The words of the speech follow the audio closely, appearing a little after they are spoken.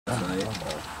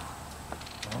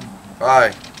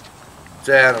Hi, it's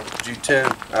Adam,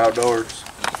 G10 Outdoors.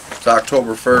 It's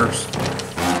October 1st.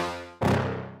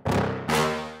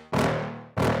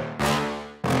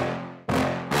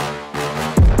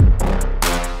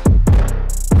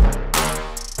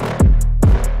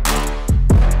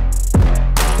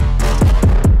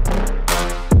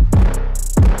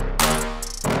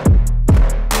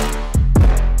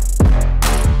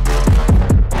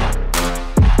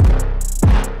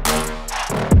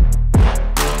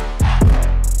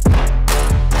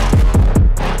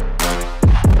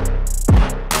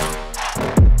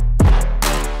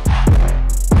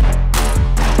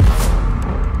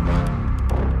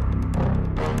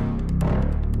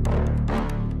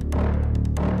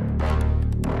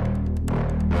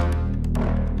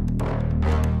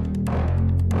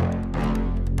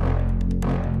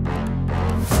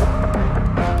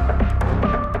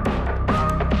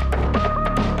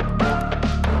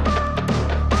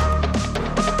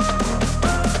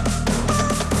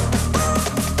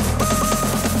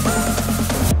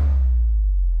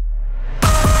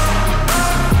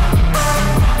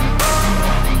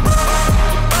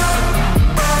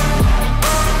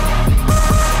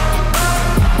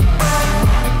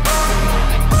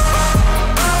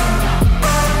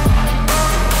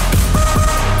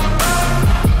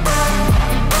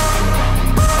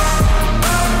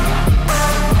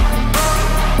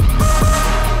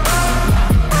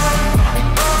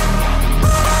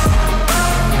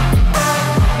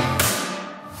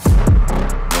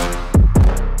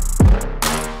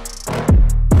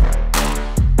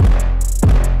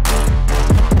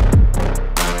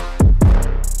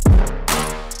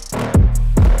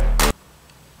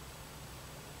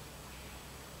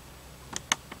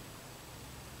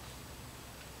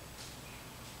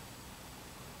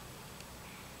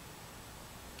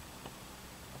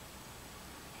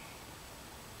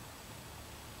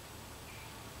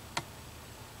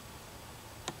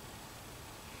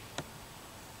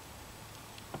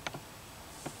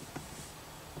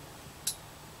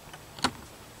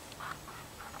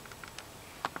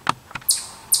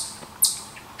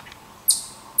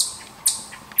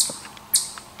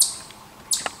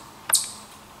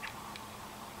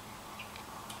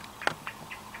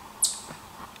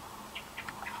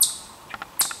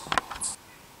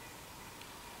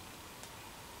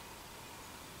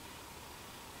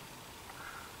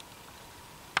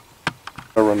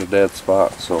 I run a dead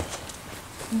spot, so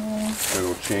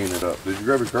it'll chain it up. Did you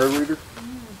grab your card reader?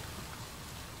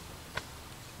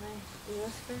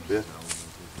 Yeah.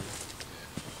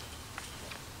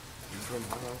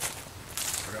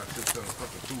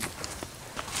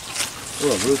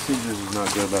 Oh, real scissors is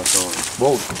not good about throwing.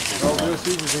 Whoa. Oh, real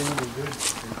scissors ain't even good.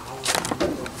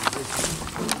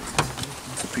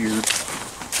 Disappeared.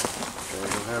 I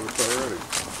don't have it already.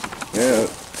 Yeah,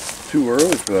 too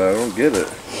early for that. I don't get it.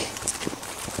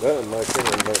 That, in my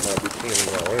opinion, might not be cleaning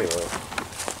out anyway.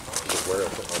 Just wear it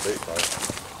on my bait pipe.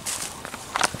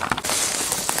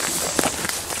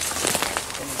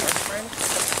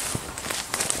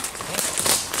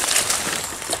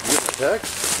 You get the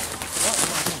text?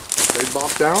 They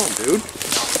bopped down, dude.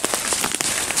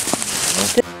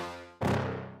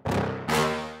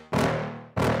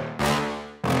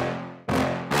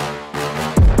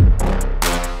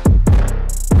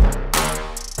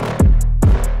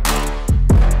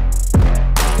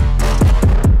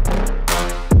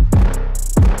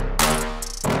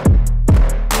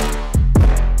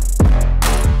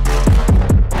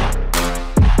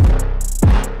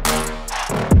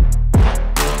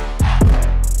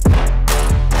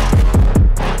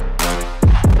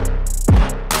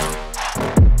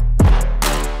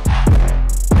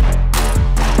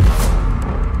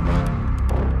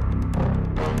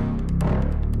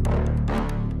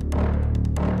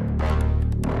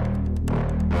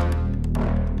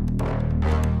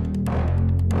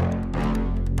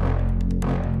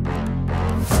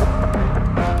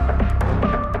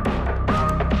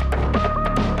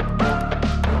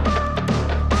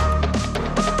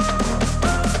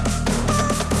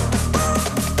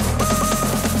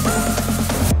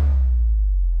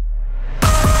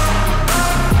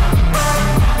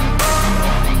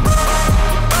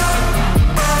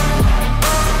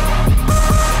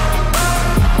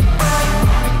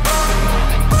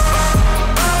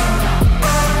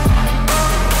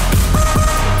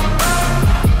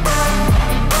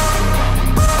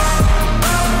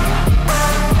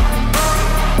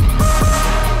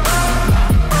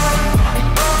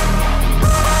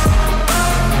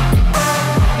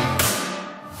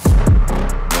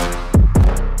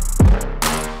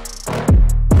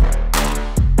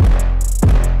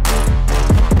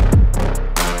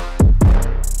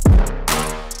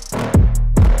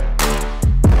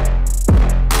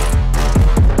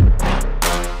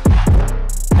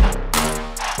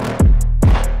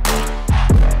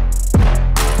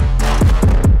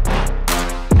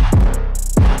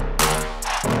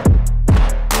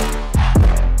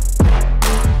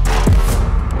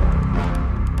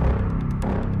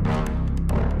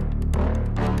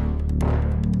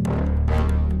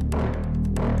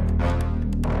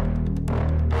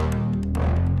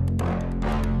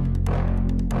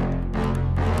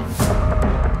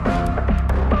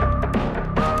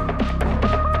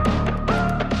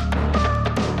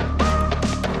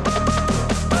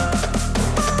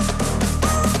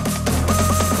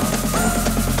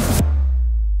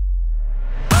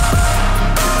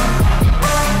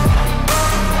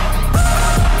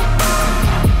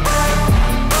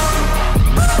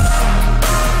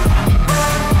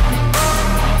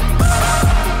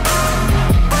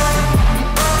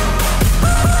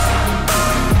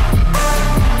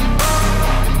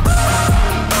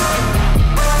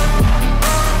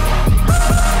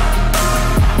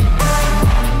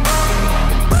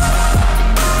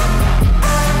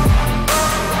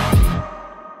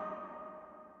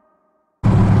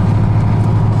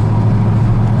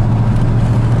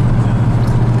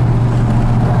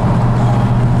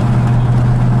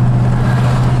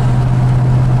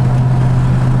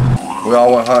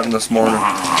 all went hunting this morning.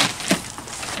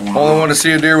 Only one to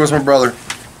see a deer was my brother.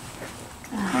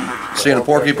 Seeing a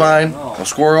porcupine, a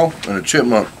squirrel, and a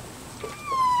chipmunk.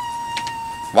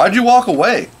 Why'd you walk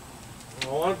away? I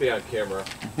don't want to be on camera.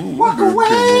 Walk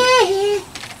away!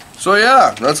 So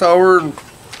yeah, that's how we're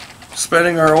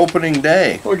spending our opening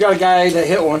day. We got a guy that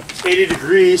hit one. 80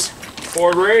 degrees.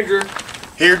 Ford Ranger.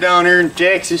 Down here in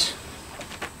Texas.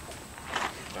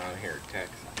 Down here in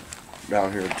Texas.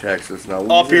 Down here in Texas. Now,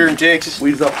 Up here in Texas.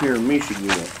 We's up here in Michigan.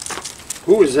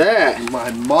 Who is that?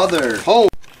 My mother. Oh.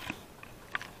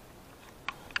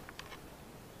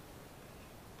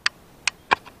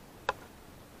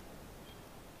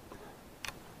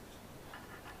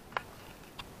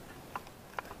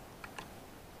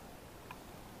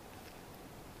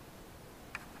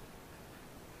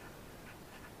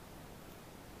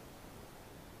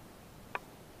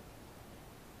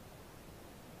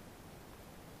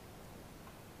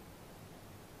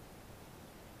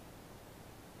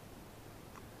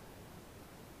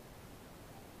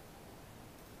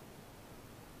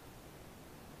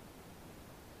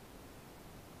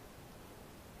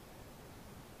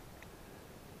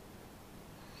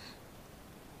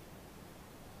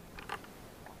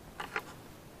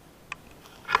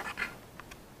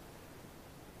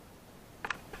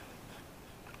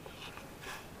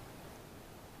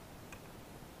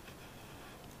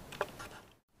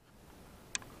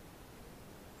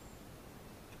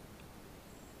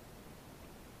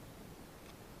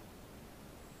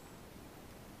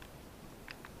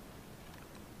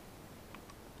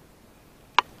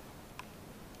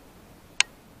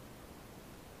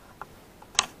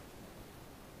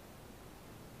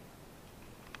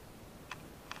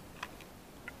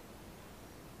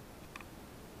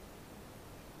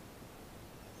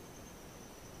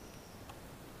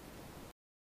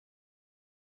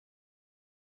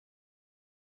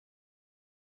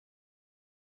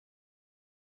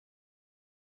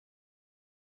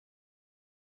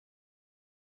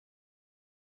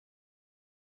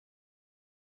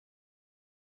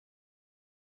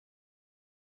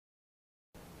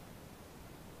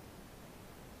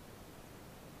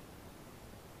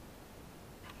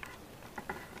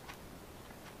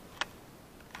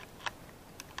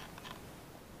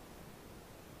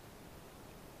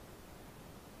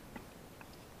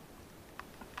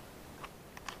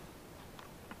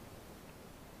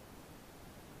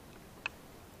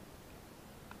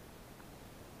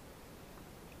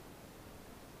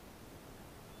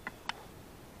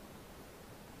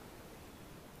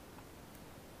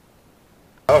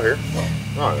 Out here.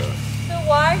 Oh, yeah. So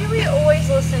why do we always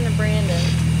listen to Brandon?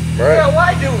 Right. Yeah,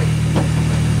 why do we?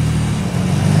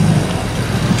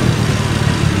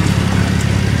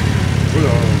 We're the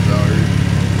only ones out here.